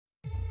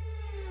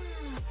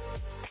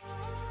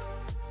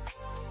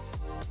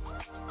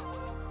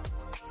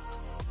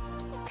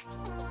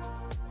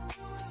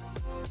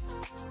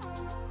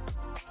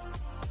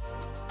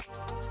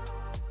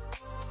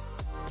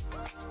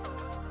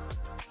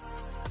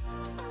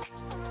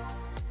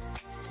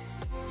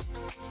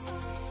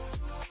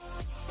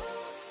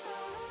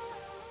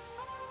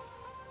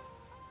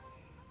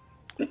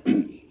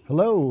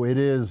Hello, it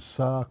is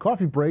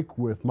coffee break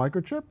with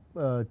Microchip.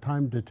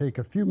 Time to take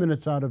a few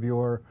minutes out of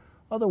your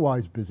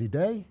otherwise busy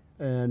day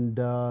and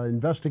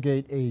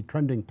investigate a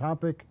trending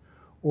topic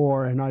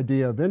or an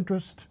idea of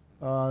interest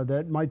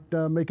that might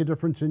make a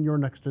difference in your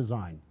next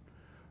design.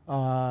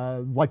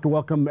 I'd like to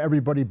welcome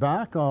everybody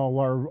back, all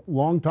our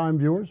longtime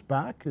viewers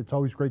back. It's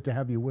always great to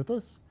have you with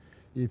us.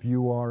 If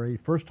you are a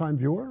first-time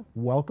viewer,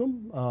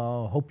 welcome.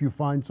 Hope you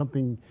find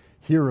something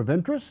here of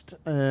interest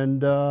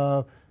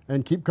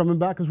and keep coming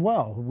back as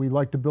well. We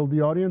like to build the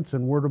audience,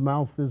 and word of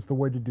mouth is the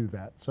way to do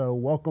that. So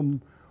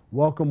welcome,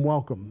 welcome,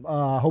 welcome.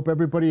 Hope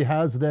everybody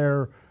has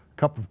their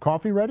cup of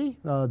coffee ready,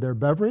 their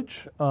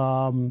beverage.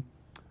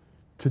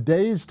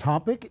 Today's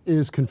topic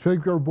is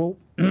configurable,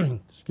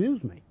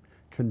 excuse me,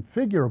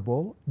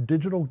 configurable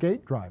digital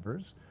gate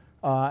drivers.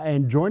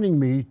 And joining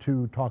me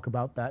to talk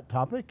about that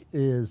topic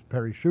is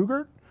Perry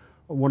Shugart,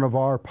 one of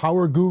our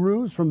power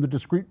gurus from the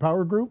Discrete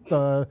Power Group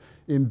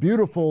in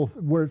beautiful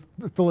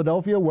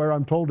Philadelphia, where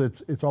I'm told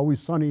it's always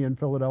sunny in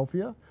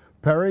Philadelphia.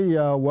 Perry,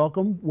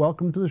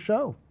 welcome to the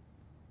show.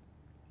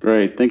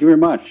 Great, thank you very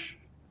much.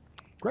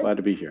 Great. Glad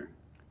to be here.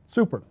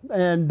 Super.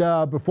 And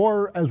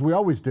as we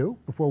always do,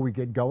 before we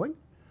get going,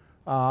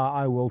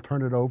 I will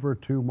turn it over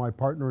to my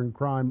partner in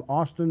crime,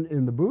 Austin,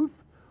 in the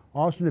booth.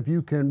 Austin, if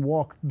you can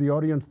walk the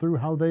audience through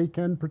how they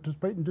can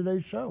participate in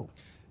today's show.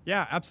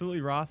 Yeah,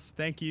 absolutely, Ross.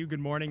 Thank you. Good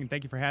morning, and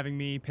thank you for having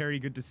me. Perry,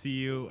 good to see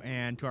you.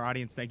 And to our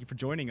audience, thank you for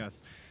joining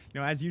us.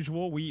 As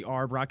usual, we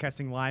are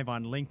broadcasting live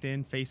on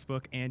LinkedIn,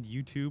 Facebook, and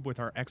YouTube with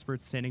our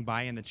experts standing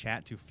by in the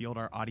chat to field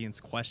our audience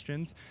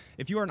questions.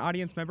 If you are an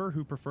audience member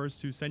who prefers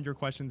to send your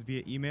questions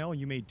via email,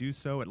 you may do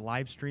so at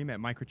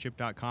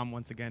livestream@microchip.com.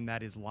 Once again,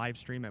 that is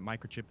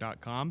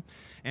livestream@microchip.com.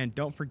 And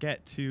don't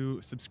forget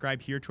to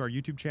subscribe here to our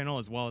YouTube channel,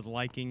 as well as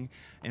liking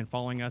and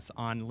following us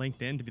on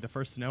LinkedIn to be the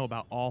first to know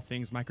about all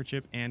things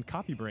Microchip and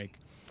Coffee Break.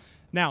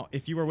 Now,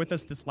 if you were with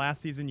us this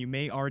last season, you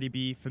may already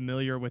be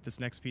familiar with this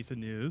next piece of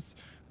news,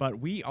 but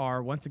we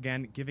are once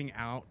again giving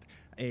out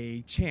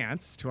a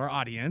chance to our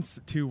audience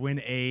to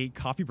win a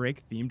Coffee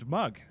Break themed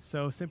mug.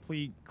 So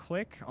simply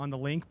click on the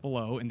link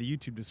below in the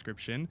YouTube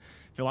description,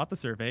 fill out the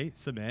survey,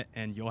 submit,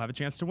 and you'll have a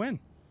chance to win.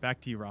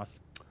 Back to you, Ross.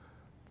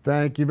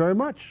 Thank you very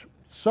much.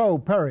 So,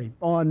 Perry,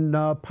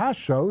 on past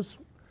shows,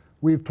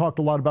 we've talked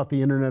a lot about the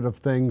Internet of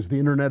Things, the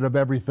Internet of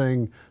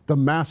Everything, the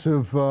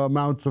massive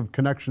amounts of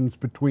connections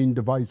between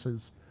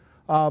devices.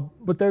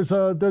 But there's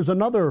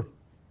another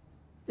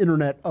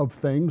Internet of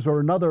Things, or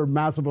another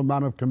massive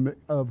amount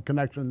of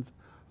connections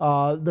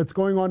that's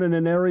going on in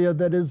an area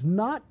that is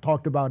not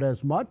talked about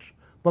as much,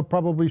 but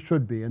probably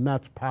should be, and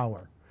that's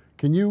power.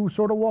 Can you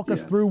sort of walk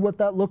us through what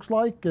that looks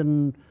like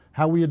and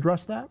how we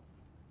address that?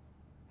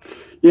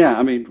 Yeah,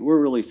 I mean, we're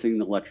really seeing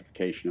the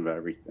electrification of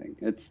everything.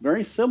 It's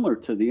very similar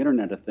to the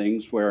Internet of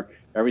Things, where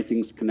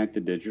everything's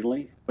connected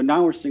digitally, but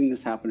now we're seeing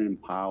this happen in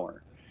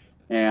power.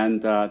 And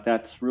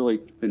that's really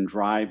been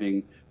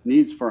driving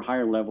needs for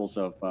higher levels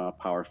of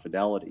power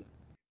fidelity.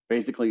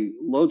 Basically,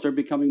 loads are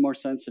becoming more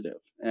sensitive,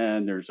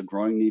 and there's a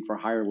growing need for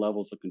higher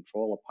levels of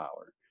control of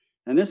power.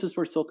 And this is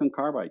where silicon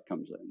carbide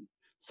comes in.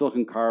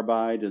 Silicon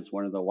carbide is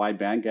one of the wide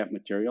bandgap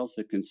materials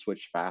that can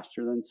switch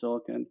faster than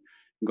silicon,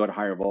 go to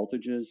higher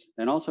voltages,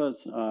 and also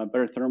has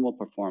better thermal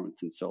performance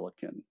than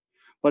silicon.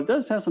 But it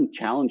does have some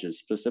challenges,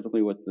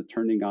 specifically with the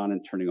turning on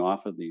and turning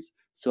off of these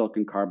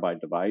silicon carbide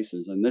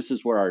devices. And this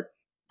is where our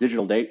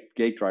digital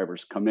gate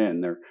drivers come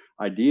in. They're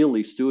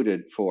ideally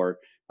suited for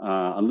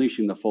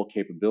unleashing the full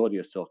capability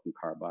of silicon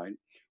carbide,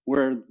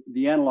 where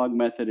the analog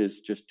method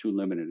is just too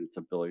limited in its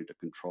ability to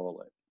control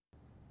it.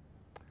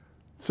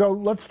 So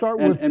let's start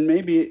with... And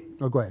maybe...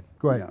 Oh, go ahead.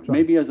 Go ahead. Yeah,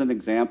 maybe as an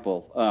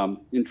example,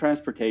 in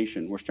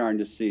transportation, we're starting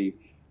to see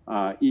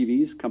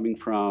EVs coming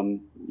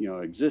from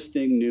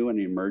existing, new, and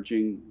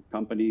emerging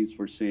companies.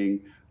 We're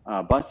seeing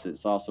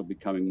buses also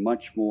becoming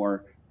much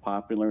more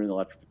popular, the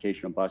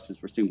electrification of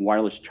buses. We're seeing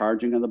wireless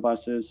charging of the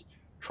buses,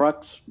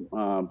 trucks,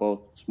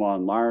 both small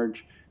and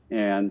large,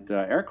 and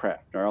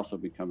aircraft are also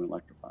becoming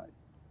electrified.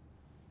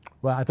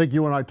 Well, I think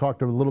you and I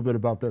talked a little bit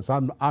about this.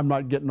 I'm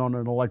not getting on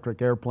an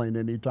electric airplane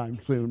anytime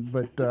soon,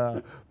 but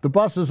the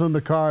buses and the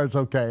cars,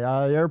 okay.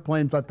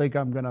 Airplanes, I think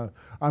I'm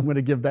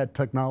gonna give that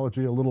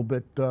technology a little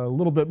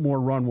bit more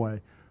runway.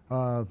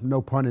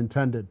 No pun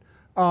intended.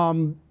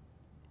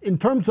 In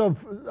terms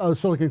of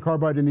silicon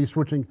carbide and these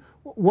switching,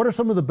 what are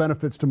some of the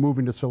benefits to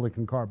moving to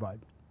silicon carbide?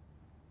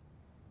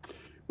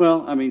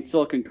 Well, I mean,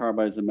 silicon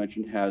carbide, as I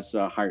mentioned, has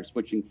a higher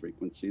switching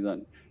frequency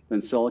than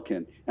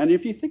silicon. And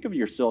if you think of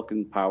your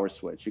silicon power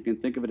switch, you can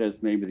think of it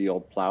as maybe the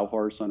old plow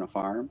horse on a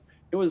farm.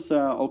 It was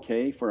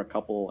okay for a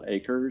couple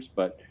acres,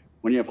 but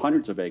when you have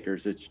hundreds of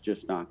acres, it's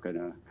just not going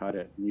to cut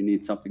it. You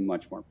need something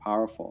much more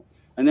powerful.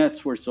 And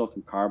that's where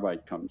silicon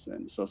carbide comes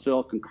in. So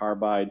silicon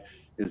carbide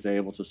is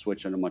able to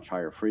switch at a much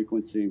higher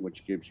frequency,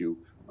 which gives you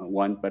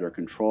one, better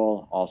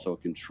control. Also,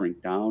 it can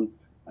shrink down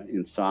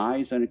in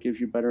size, and it gives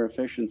you better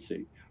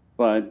efficiency.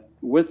 But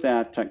with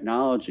that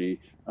technology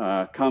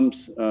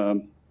comes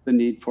the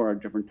need for a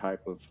different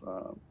type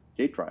of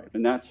gate drive,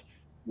 and that's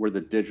where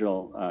the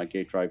digital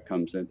gate drive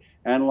comes in.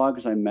 Analog,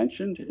 as I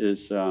mentioned,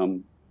 is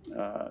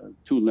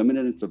too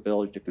limited in its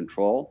ability to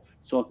control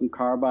silicon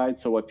carbide.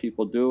 So what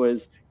people do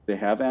is they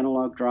have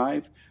analog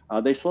drive,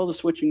 they slow the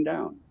switching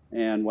down.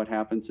 And what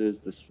happens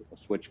is the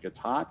switch gets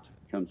hot,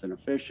 becomes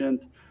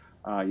inefficient.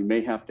 You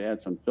may have to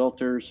add some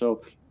filters.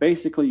 So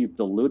basically, you've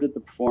diluted the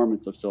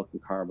performance of silicon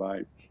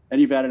carbide,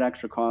 and you've added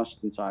extra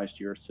cost and size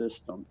to your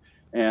system.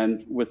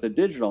 And with the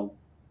digital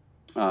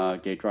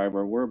gate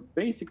driver, we're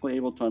basically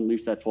able to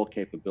unleash that full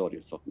capability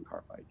of silicon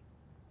carbide.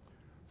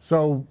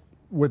 So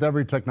with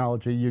every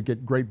technology, you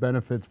get great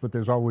benefits, but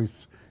there's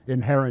always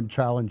inherent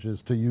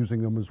challenges to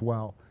using them as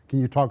well. Can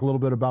you talk a little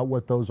bit about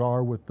what those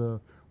are with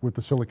the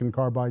silicon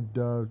carbide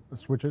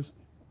switches?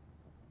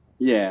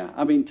 Yeah,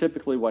 I mean,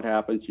 typically what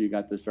happens, you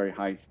got this very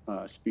high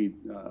speed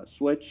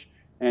switch,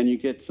 and you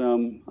get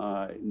some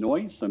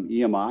noise, some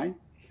EMI.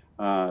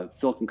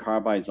 Silicon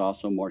carbide is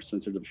also more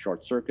sensitive to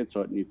short circuit,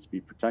 so it needs to be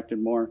protected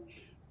more.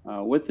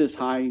 With this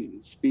high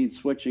speed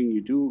switching,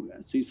 you do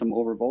see some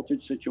over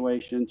voltage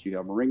situations, you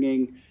have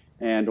ringing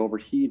and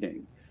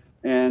overheating.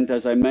 And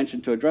as I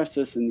mentioned, to address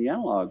this in the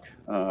analog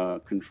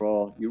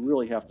control, you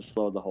really have to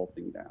slow the whole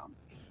thing down.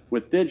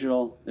 With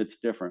digital, it's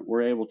different.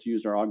 We're able to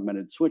use our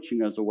augmented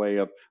switching as a way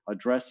of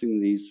addressing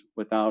these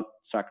without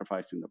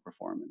sacrificing the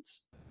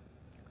performance.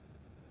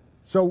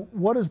 So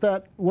what does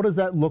that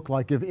look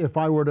like if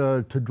I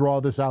were to draw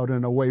this out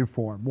in a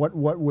waveform? What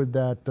would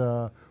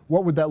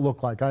that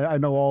look like? I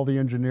know all the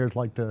engineers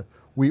like to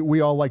we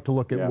all like to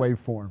look at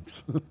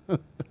waveforms.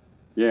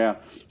 Yeah,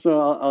 so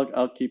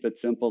I'll keep it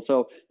simple.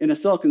 So in a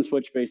silicon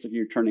switch, basically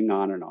you're turning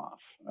on and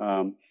off.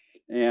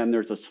 And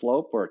there's a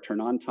slope or a turn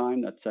on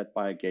time that's set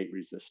by a gate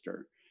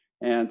resistor.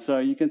 And so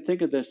you can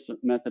think of this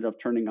method of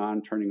turning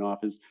on, turning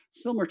off as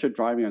similar to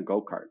driving a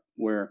go-kart,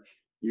 where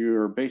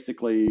you're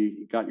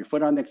basically got your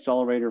foot on the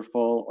accelerator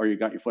full or you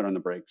got your foot on the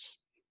brakes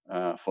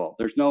full.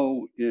 There's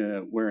no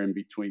where in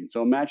between.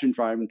 So imagine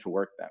driving to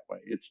work that way.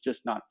 It's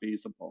just not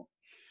feasible.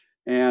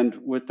 And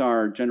with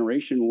our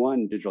generation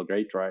 1 digital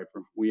gate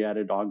driver, we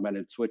added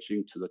augmented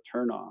switching to the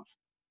turnoff.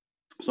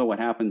 So what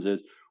happens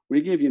is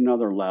we give you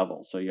another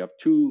level. So you have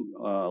two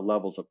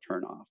levels of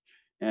turnoff.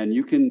 And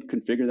you can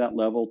configure that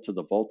level to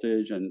the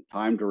voltage and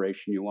time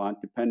duration you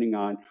want, depending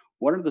on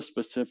what are the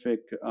specific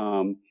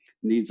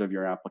needs of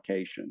your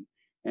application.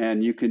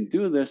 And you can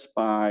do this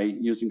by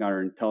using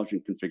our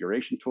intelligent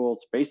configuration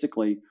tools,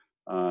 basically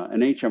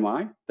an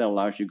HMI that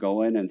allows you to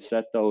go in and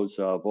set those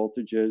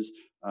voltages,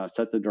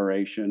 set the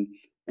duration.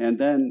 And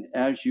then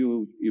as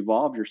you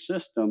evolve your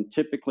system,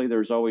 typically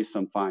there's always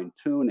some fine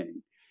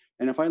tuning.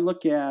 And if I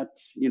look at,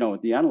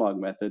 the analog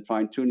method,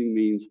 fine tuning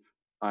means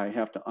I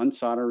have to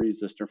unsolder a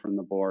resistor from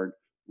the board,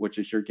 which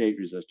is your gate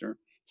resistor,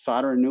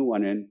 solder a new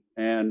one in,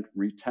 and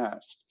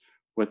retest.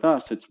 With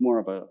us, it's more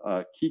of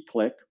a key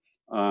click,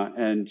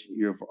 and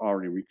you've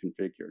already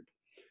reconfigured.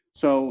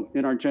 So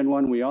in our Gen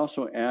 1, we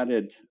also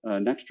added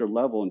an extra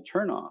level in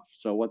turnoff.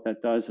 So what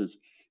that does is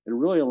it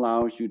really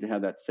allows you to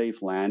have that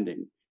safe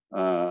landing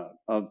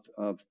of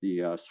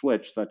the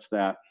switch, such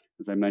that,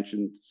 as I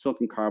mentioned,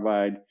 silicon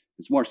carbide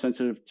is more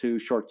sensitive to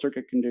short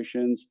circuit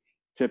conditions.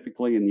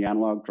 Typically in the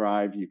analog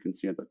drive, you can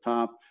see at the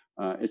top,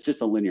 it's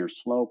just a linear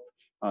slope.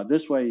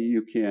 This way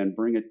you can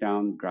bring it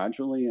down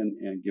gradually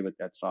and give it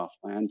that soft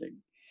landing.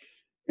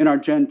 In our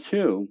Gen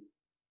 2,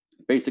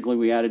 basically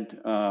we added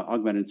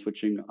augmented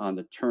switching on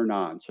the turn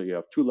on. So you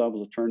have two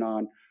levels of turn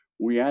on.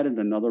 We added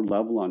another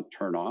level on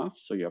turn off.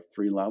 So you have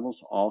three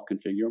levels, all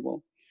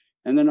configurable.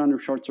 And then under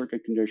short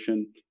circuit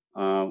condition,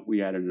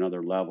 we added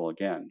another level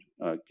again,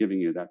 giving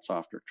you that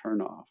softer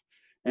turn off.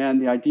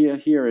 And the idea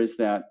here is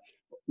that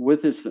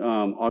with this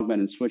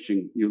augmented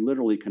switching, you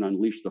literally can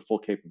unleash the full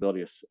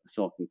capability of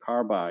silicon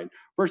carbide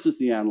versus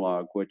the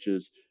analog, which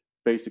is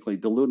basically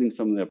diluting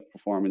some of the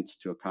performance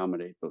to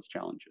accommodate those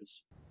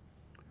challenges.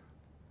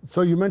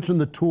 So you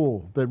mentioned the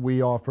tool that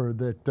we offer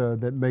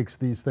that makes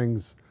these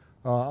things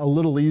a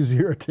little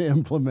easier to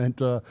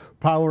implement.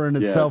 Power in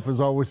itself is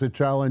always a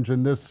challenge,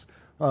 and this,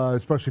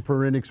 especially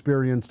for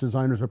inexperienced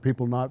designers or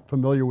people not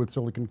familiar with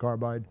silicon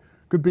carbide,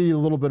 could be a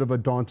little bit of a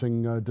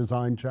daunting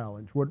design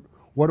challenge.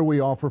 What do we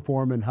offer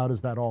for them, and how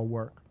does that all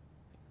work?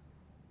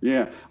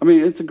 Yeah, I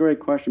mean, it's a great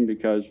question,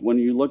 because when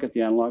you look at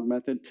the analog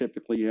method,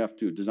 typically you have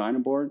to design a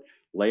board,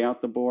 lay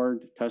out the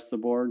board, test the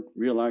board,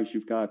 realize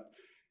you've got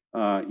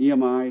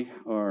EMI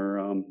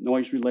or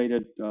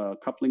noise-related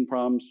coupling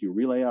problems, you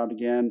relay out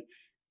again,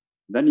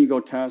 then you go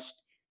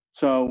test.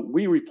 So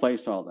we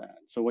replaced all that.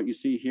 So what you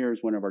see here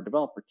is one of our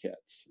developer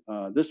kits.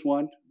 This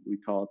one, we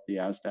call it the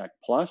ASDAC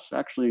Plus,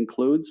 actually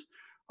includes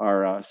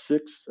our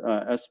 6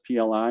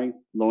 SPLI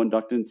low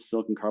inductance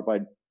silicon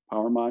carbide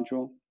power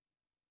module.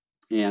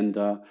 And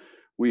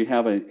we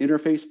have an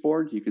interface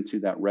board. You can see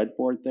that red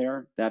board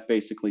there. That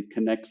basically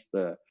connects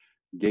the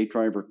gate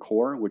driver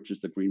core, which is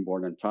the green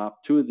board on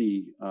top, to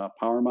the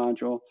power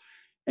module.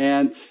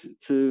 And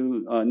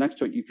next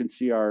to it, you can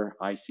see our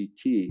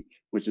ICT,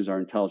 which is our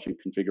intelligent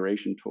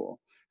configuration tool.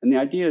 And the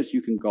idea is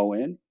you can go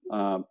in,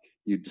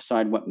 you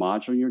decide what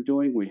module you're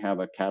doing. We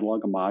have a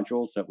catalog of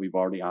modules that we've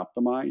already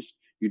optimized.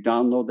 You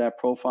download that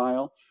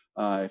profile.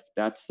 If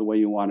that's the way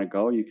you want to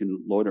go, you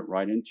can load it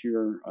right into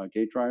your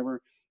gate driver.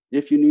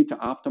 If you need to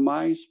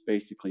optimize,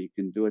 basically you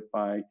can do it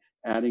by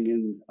adding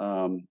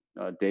in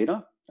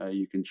data.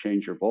 You can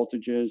change your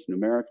voltages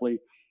numerically,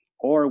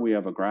 or we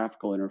have a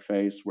graphical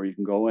interface where you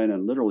can go in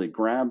and literally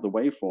grab the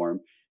waveform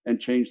and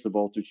change the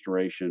voltage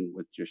duration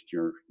with just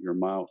your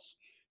mouse,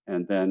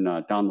 and then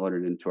download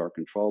it into our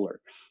controller.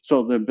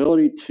 So the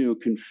ability to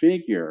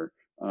configure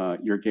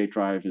your gate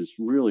drive is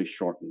really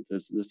shortened.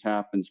 This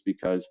happens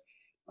because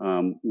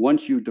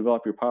once you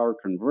develop your power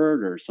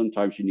converter,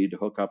 sometimes you need to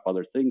hook up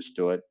other things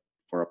to it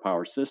for a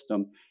power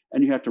system,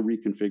 and you have to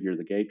reconfigure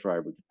the gate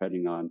driver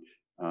depending on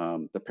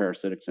the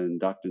parasitics and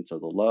inductance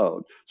of the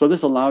load. So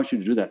this allows you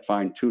to do that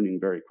fine tuning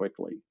very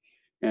quickly.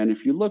 And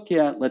if you look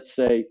at, let's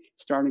say,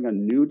 starting a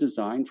new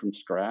design from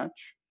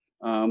scratch,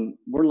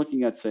 we're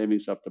looking at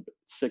savings up to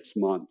 6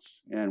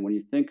 months. And when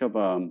you think of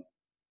a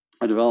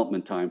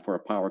development time for a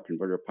power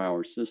converter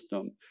power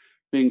system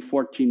being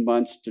 14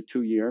 months to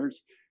 2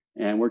 years,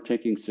 and we're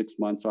taking 6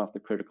 months off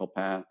the critical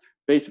path,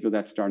 basically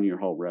that's starting your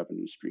whole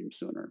revenue stream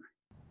sooner.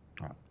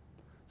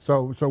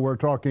 So we're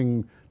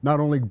talking not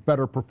only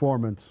better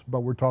performance, but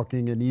we're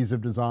talking an ease of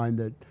design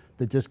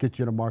that just gets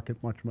you to market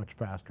much, much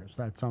faster.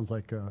 So that sounds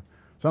like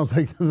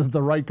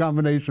the right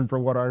combination for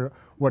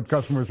what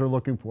customers are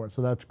looking for.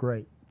 So that's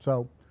great.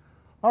 So,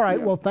 all right.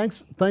 Yeah. Well,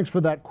 thanks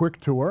for that quick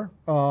tour.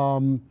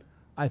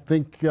 I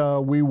think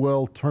we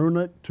will turn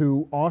it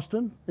to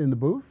Austin in the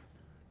booth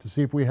to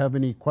see if we have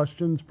any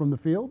questions from the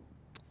field.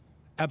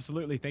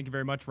 Absolutely. Thank you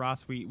very much,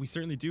 Ross. We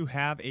certainly do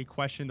have a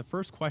question. The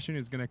first question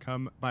is going to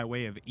come by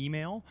way of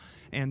email,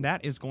 and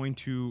that is going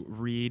to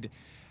read,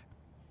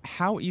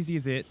 how easy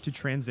is it to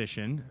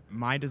transition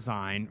my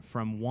design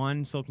from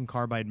one silicon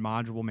carbide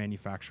module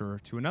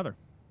manufacturer to another?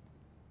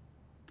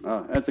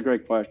 That's a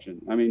great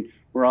question. I mean,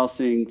 we're all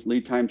seeing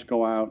lead times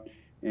go out,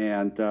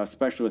 and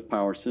especially with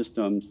power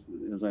systems,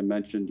 as I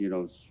mentioned,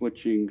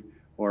 switching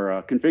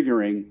or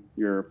configuring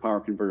your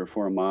power converter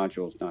for a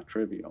module is not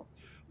trivial.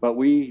 But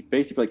we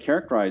basically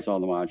characterize all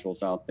the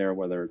modules out there,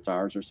 whether it's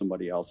ours or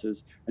somebody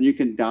else's, and you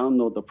can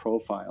download the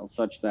profile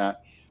such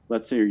that,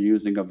 let's say you're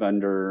using a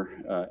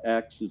vendor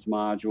X's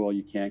module,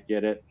 you can't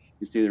get it.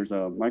 You see there's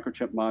a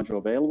Microchip module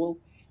available.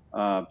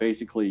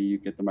 Basically, you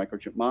get the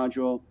Microchip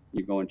module,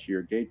 you go into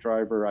your gate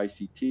driver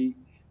ICT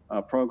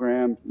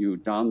program, you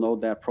download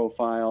that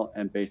profile,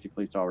 and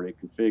basically it's already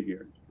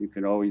configured. You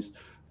can always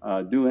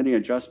do any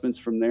adjustments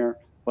from there,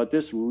 but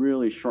this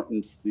really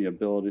shortens the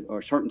ability,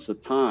 or shortens the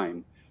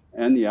time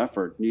and the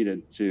effort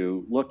needed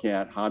to look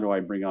at how do I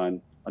bring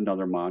on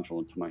another module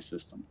into my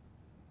system.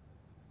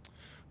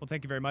 Well,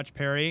 thank you very much,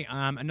 Perry.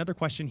 Another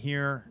question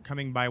here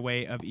coming by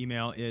way of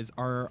email is,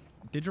 are our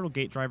digital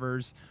gate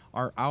drivers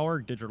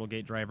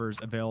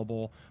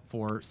available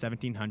for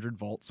 1700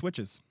 volt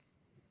switches?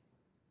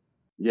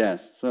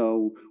 Yes,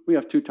 so we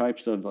have two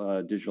types of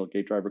digital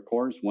gate driver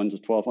cores. One's a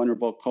 1200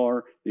 volt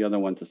core, the other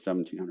one's a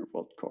 1700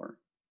 volt core.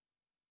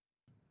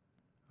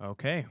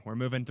 Okay, we're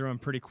moving through them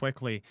pretty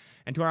quickly.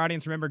 And to our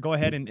audience, remember, go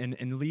ahead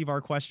and leave our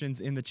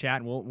questions in the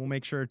chat. We'll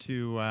make sure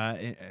to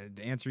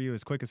answer you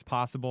as quick as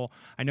possible.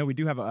 I know we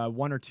do have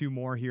one or two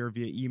more here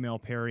via email,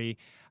 Perry.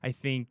 I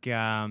think,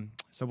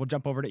 so we'll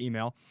jump over to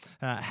email.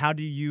 How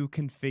do you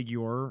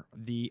configure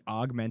the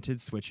augmented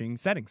switching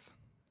settings?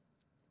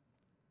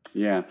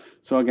 Yeah,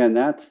 so again,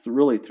 that's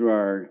really through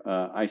our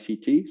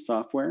ICT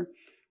software.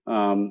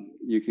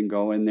 You can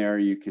go in there,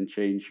 you can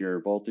change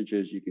your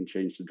voltages, you can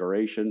change the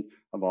duration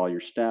of all your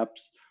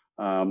steps.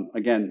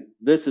 Again,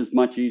 this is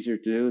much easier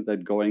to do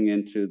than going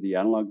into the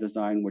analog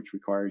design, which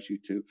requires you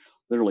to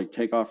literally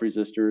take off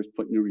resistors,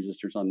 put new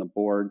resistors on the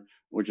board,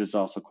 which is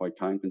also quite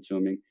time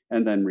consuming,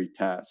 and then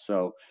retest.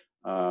 So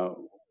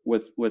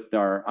with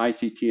our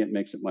ICT, it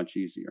makes it much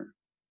easier.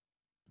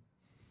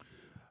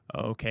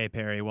 Okay,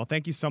 Perry. Well,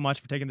 thank you so much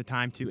for taking the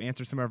time to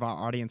answer some of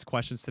our audience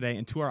questions today.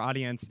 And to our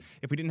audience,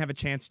 if we didn't have a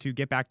chance to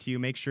get back to you,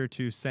 make sure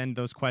to send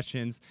those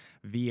questions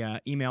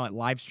via email at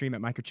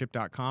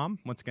livestream@microchip.com.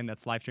 Once again,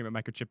 that's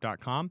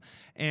livestream@microchip.com.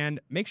 And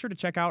make sure to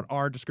check out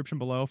our description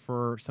below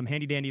for some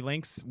handy-dandy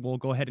links. We'll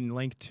go ahead and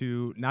link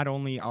to not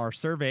only our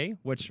survey,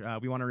 which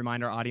we want to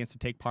remind our audience to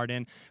take part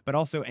in, but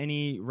also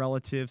any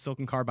relative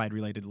silicon carbide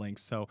related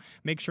links. So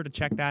make sure to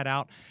check that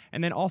out.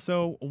 And then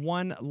also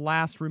one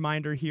last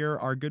reminder here,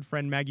 our good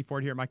friend Maggie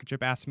Ford here at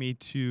Microchip asked me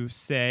to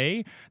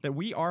say that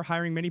we are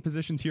hiring many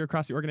positions here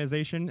across the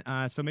organization,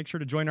 so make sure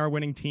to join our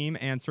winning team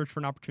and search for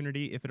an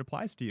opportunity if it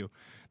applies to you.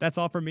 That's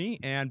all from me,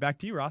 and back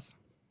to you, Ross.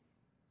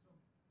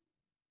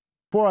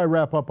 Before I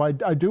wrap up, I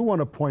do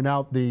want to point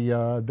out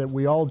that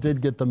we all did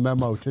get the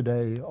memo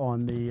today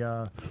on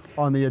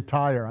the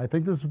attire. I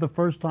think this is the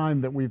first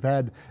time that we've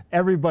had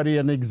everybody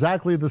in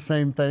exactly the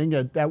same thing.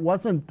 That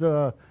wasn't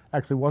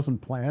actually wasn't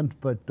planned,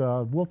 but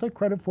we'll take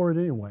credit for it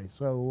anyway.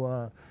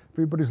 So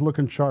everybody's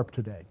looking sharp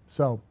today.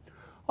 So,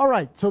 all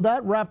right. So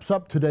that wraps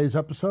up today's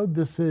episode.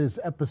 This is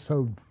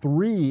episode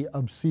 3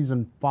 of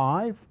season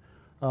 5.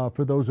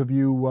 For those of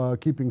you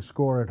keeping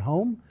score at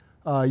home,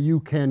 you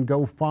can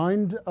go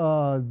find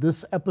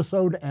this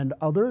episode and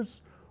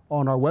others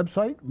on our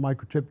website,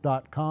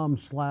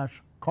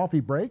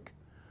 microchip.com/coffeebreak.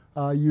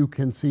 You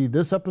can see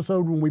this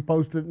episode when we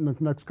post it in the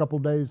next couple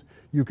of days.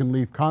 You can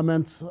leave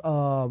comments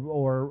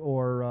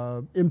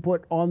or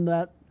input on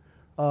that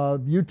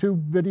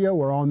YouTube video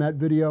or on that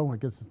video. I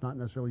guess it's not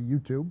necessarily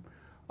YouTube.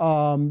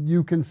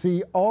 You can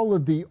see all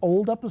of the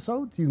old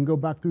episodes. You can go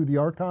back through the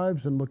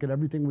archives and look at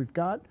everything we've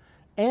got.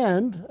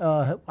 And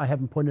I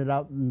haven't pointed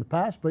out in the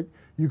past, but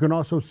you can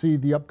also see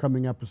the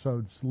upcoming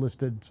episodes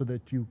listed so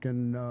that you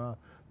can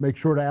make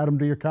sure to add them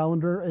to your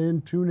calendar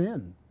and tune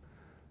in.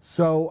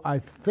 So I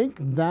think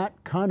that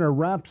kind of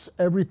wraps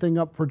everything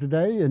up for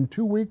today. In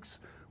 2 weeks,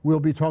 we'll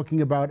be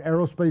talking about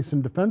aerospace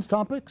and defense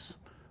topics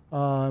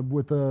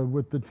with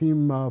the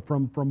team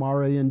from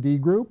our A&D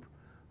group.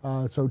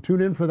 So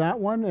tune in for that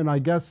one, and I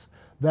guess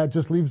that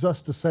just leaves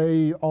us to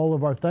say all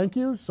of our thank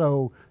yous.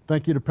 So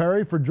thank you to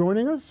Perry for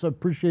joining us.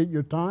 Appreciate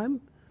your time.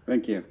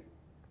 Thank you.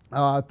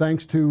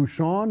 Thanks to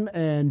Sean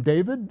and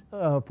David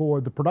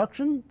for the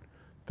production.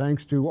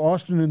 Thanks to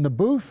Austin in the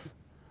booth.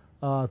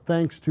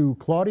 Thanks to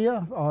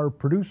Claudia, our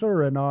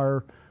producer and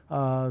our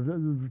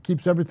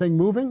keeps everything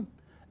moving.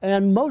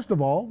 And most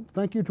of all,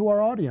 thank you to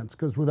our audience,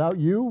 because without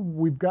you,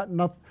 we've got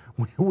nothing.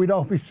 We'd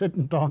all be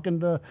sitting talking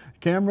to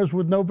cameras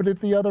with nobody at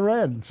the other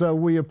end. So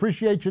we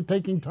appreciate you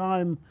taking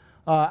time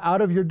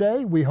out of your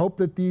day. We hope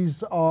that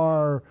these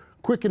are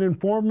quick and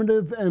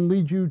informative and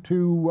lead you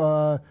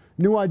to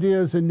new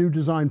ideas and new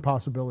design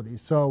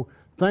possibilities. So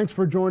thanks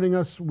for joining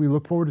us. We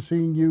look forward to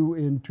seeing you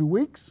in 2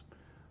 weeks.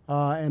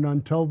 And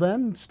until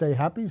then, stay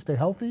happy, stay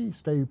healthy,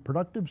 stay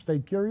productive, stay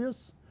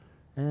curious,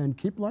 and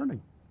keep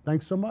learning.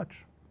 Thanks so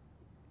much.